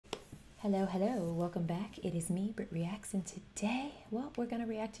Hello, hello, welcome back. It is me, BrittReacts, and today, well, we're gonna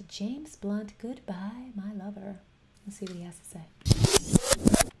react to James Blunt, Goodbye, My Lover. Let's see what he has to say.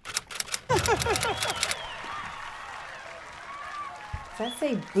 Does that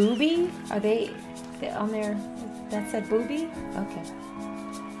say booby? Are they on there? That said booby? Okay.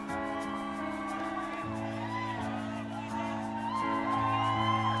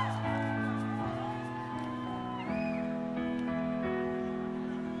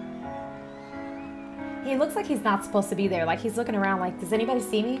 He looks like he's not supposed to be there. Like he's looking around like, does anybody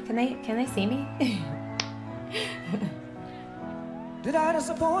see me? Can they see me? Did I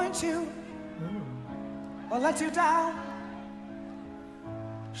disappoint you or let you down?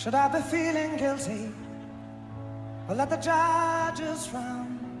 Should I be feeling guilty or let the judges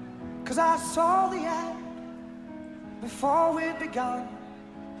frown? 'Cause I saw the end before we'd begun.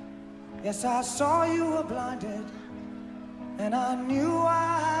 Yes, I saw you were blinded and I knew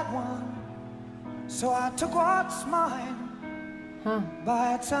I had won. So I took what's mine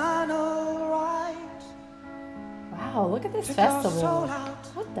by eternal right. Wow, look at this festival.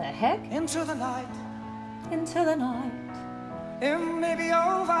 What the heck? Into the night. Into the night. It may be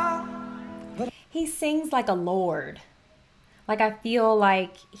over. But he sings like a lord. Like I feel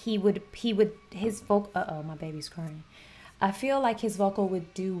like his vocal, uh-oh, my baby's crying. I feel like his vocal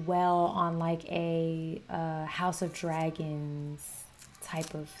would do well on like a House of Dragons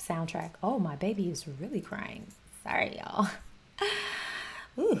type of soundtrack. Oh, my baby is really crying. Sorry, y'all.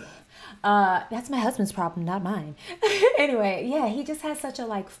 Ooh. That's my husband's problem, not mine. Anyway, yeah, he just has such a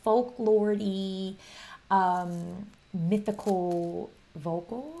like folklore-y, mythical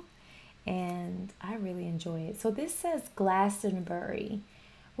vocal, and I really enjoy it. So this says Glastonbury,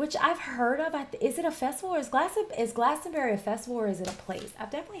 which I've heard of. Is it a festival, or is Glastonbury a festival, or is it a place?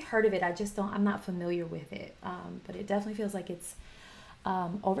 I've definitely heard of it. I just I'm not familiar with it. But it definitely feels like it's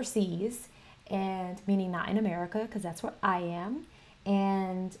overseas, and meaning not in America, because that's where I am.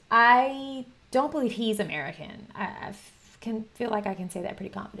 And I don't believe he's American. I can feel like I can say that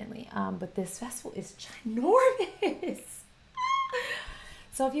pretty confidently. But this festival is ginormous.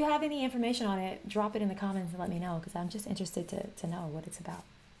 So if you have any information on it, drop it in the comments and let me know, because I'm just interested to know what it's about.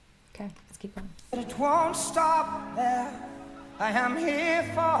 Okay, let's keep going. But it won't stop there. I am here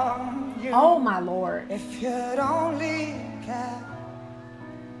for you. Oh my Lord. If you'd only care.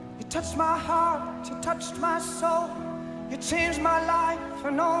 You touched my heart, you touched my soul. You changed my life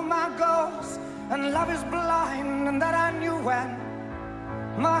and all my goals. And love is blind, and that I knew when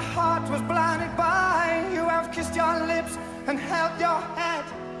my heart was blinded by you. I've kissed your lips and held your head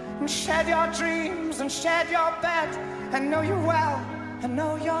and shared your dreams and shared your bed. I know you well, I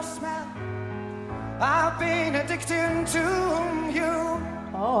know your smell. I've been addicted to you.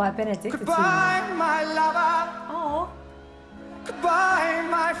 Oh, I've been addicted Goodbye, to you. my lover. Oh. Goodbye,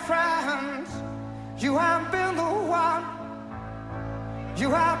 my friend. You have been the one.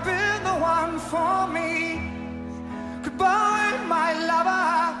 You have been the one for me. Goodbye, my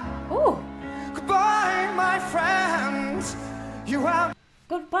lover. Ooh. Goodbye, my friend. You have.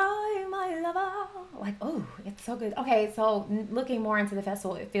 Goodbye, my lover. Like, oh, it's so good. Okay, so looking more into the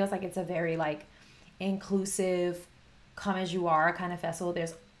festival, it feels like it's a very like inclusive, come as you are kind of festival.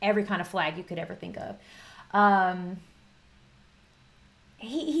 There's every kind of flag you could ever think of.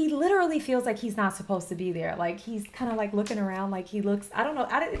 He literally feels like he's not supposed to be there. Like he's kind of like looking around, like he looks, I don't know.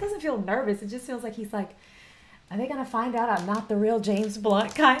 It doesn't feel nervous. It just feels like he's like, are they gonna find out I'm not the real James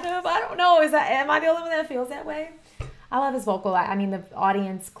Blunt? Kind of. I don't know. Am I the only one that feels that way? I love his vocal. I mean, the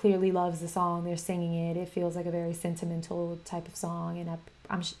audience clearly loves the song. They're singing it. It feels like a very sentimental type of song, and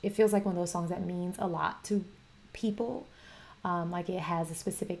it feels like one of those songs that means a lot to people. Like it has a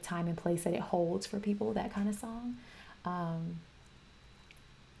specific time and place that it holds for people. That kind of song.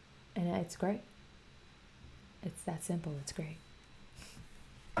 And it's great. It's that simple. It's great.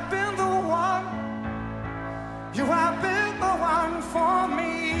 Been the one. You have been the one for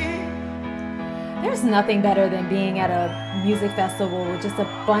me. There's nothing better than being at a music festival with just a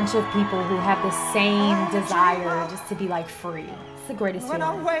bunch of people who have the same desire just to be like free. It's the greatest feeling. When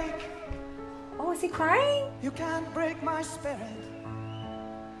I wake, oh, is he crying? You can't break my spirit.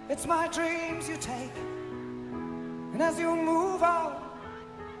 It's my dreams you take. And as you move on,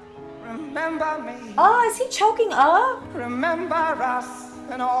 remember me. Oh, is he choking up? Remember us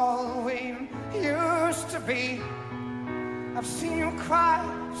and all we used to be. I've seen you cry,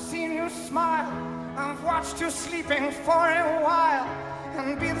 I've seen you smile. I've watched you sleeping for a while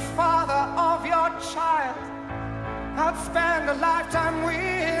and be the father of your child. I'd spend a lifetime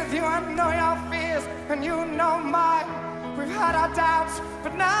with you. I know your fears and you know mine. We've had our doubts,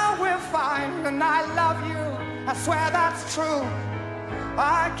 but now we're fine. And I love you, I swear that's true.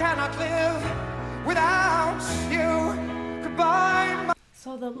 I cannot live without you. Goodbye, my...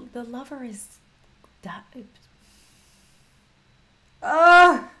 So the lover is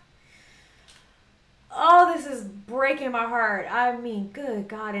oh, this is breaking my heart. I mean, good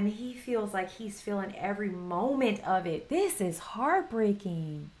God. And he feels like he's feeling every moment of it. This is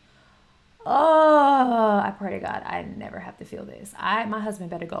heartbreaking. Oh, I pray to God I never have to feel this. My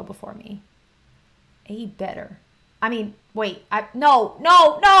husband better go before me. He better. I mean, wait. No.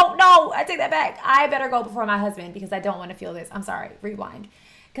 I take that back. I better go before my husband because I don't want to feel this. I'm sorry. Rewind.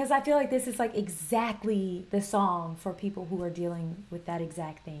 Because I feel like this is like exactly the song for people who are dealing with that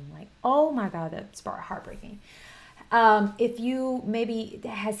exact thing. Like, oh my God, that's heartbreaking. If you maybe,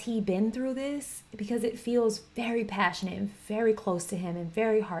 has he been through this? Because it feels very passionate and very close to him and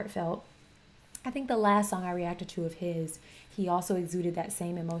very heartfelt. I think the last song I reacted to of his, he also exuded that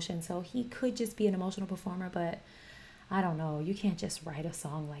same emotion. So he could just be an emotional performer, but I don't know. You can't just write a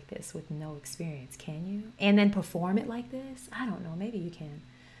song like this with no experience, can you? And then perform it like this? I don't know. Maybe you can.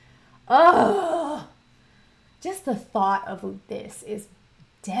 Oh, just the thought of this is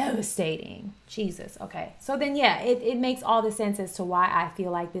devastating. Jesus. Okay. So then, yeah, it makes all the sense as to why I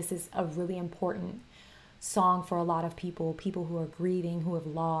feel like this is a really important song for a lot of people who are grieving, who have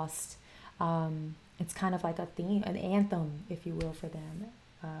lost. It's kind of like a theme, an anthem, if you will, for them.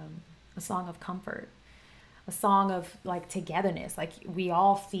 A song of comfort, a song of like togetherness. Like we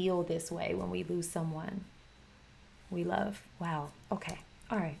all feel this way when we lose someone we love. Wow. Okay.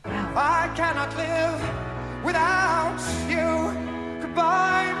 All right. Wow. I cannot live without you.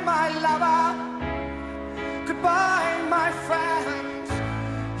 Goodbye, my lover. Goodbye, my friend.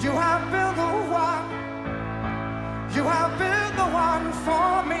 You have been the one. You have been the one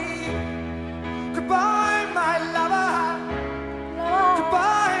for me. Goodbye, my lover.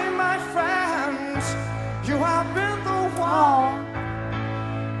 Goodbye, my friend. You have been the one.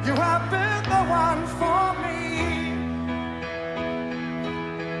 You have been the one for me.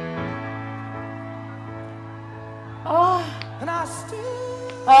 Oh. And I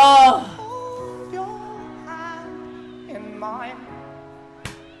still hold your hand in mine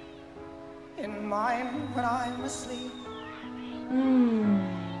when I'm asleep.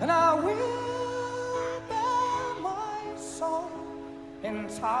 And I will bear my soul in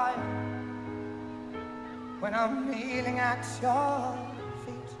time when I'm kneeling at your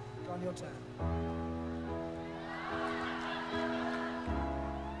feet. On your turn.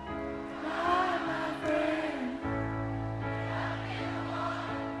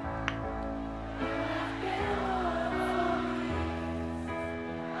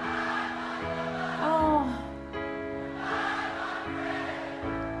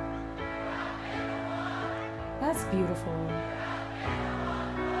 That's beautiful.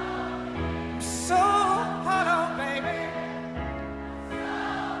 So hollow, baby.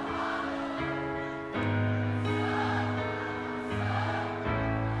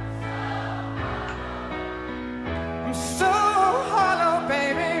 I'm so hollow,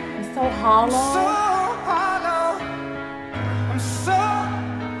 baby. It's so hollow. So hollow.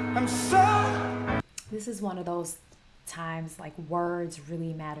 I'm so. This is one of those times like words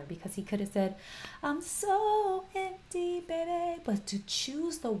really matter, because he could have said, I'm so empty, baby. But to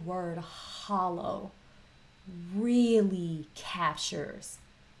choose the word hollow really captures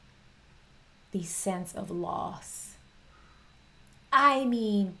the sense of loss. I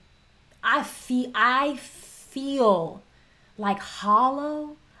mean, I feel like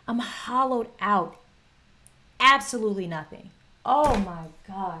hollow. I'm hollowed out. Absolutely nothing. Oh my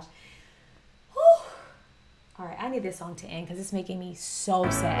gosh. Whew. All right, I need this song to end because it's making me so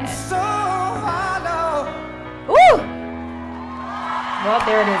sad. So hollow. Ooh! Well,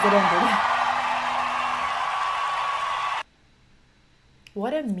 there it is. It ended.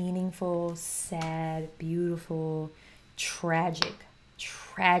 What a meaningful, sad, beautiful, tragic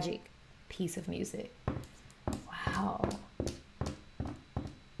piece of music. Wow.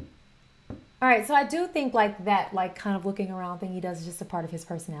 All right, so I do think like that, like kind of looking around thing he does is just a part of his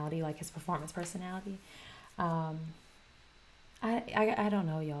personality, like his performance personality. I don't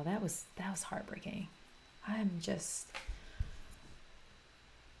know, y'all. That was heartbreaking. I'm just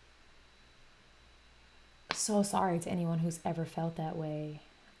so sorry to anyone who's ever felt that way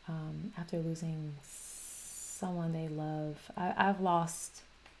after losing someone they love. I've lost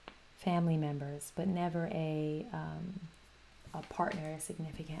family members, but never a partner, a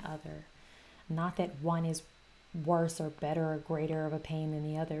significant other. Not that one is worse or better or greater of a pain than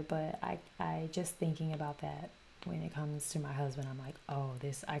the other, but I just thinking about that when it comes to my husband, I'm like, oh,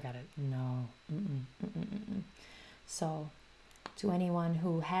 this, I gotta, no. So to anyone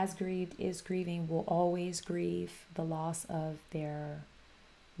who has grieved, is grieving, will always grieve the loss of their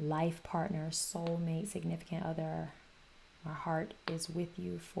life partner, soulmate, significant other. My heart is with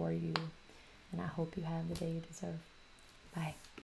you, for you, and I hope you have the day you deserve. Bye.